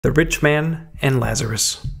The Rich Man and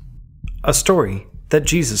Lazarus. A story that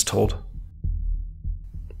Jesus told.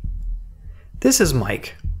 This is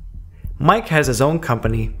Mike. Mike has his own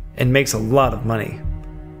company and makes a lot of money.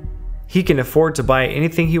 He can afford to buy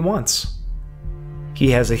anything he wants. He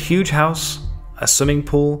has a huge house, a swimming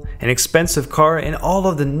pool, an expensive car, and all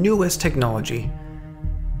of the newest technology.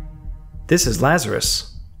 This is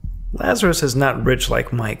Lazarus. Lazarus is not rich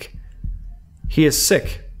like Mike. He is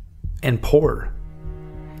sick and poor.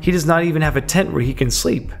 He does not even have a tent where he can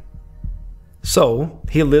sleep. So,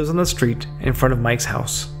 he lives on the street in front of Mike's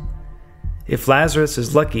house. If Lazarus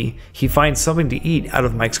is lucky, he finds something to eat out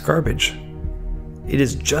of Mike's garbage. It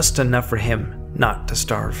is just enough for him not to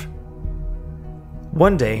starve.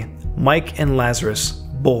 One day, Mike and Lazarus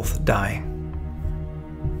both die.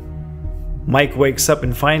 Mike wakes up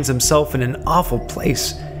and finds himself in an awful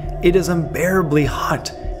place. It is unbearably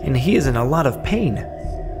hot, and he is in a lot of pain.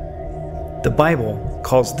 The Bible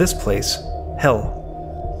calls this place hell.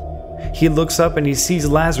 He looks up and he sees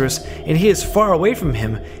Lazarus, and he is far away from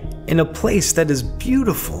him in a place that is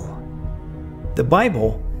beautiful. The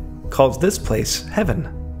Bible calls this place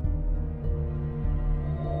heaven.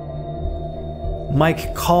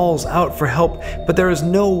 Mike calls out for help, but there is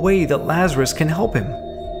no way that Lazarus can help him.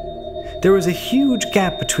 There is a huge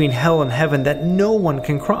gap between hell and heaven that no one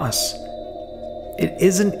can cross. It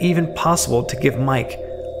isn't even possible to give Mike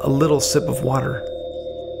a little sip of water.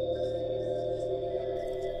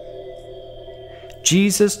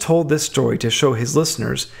 Jesus told this story to show his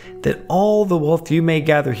listeners that all the wealth you may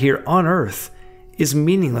gather here on earth is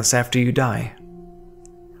meaningless after you die.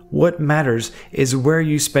 What matters is where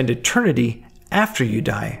you spend eternity after you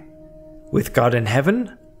die, with God in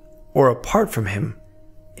heaven or apart from him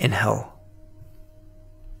in hell.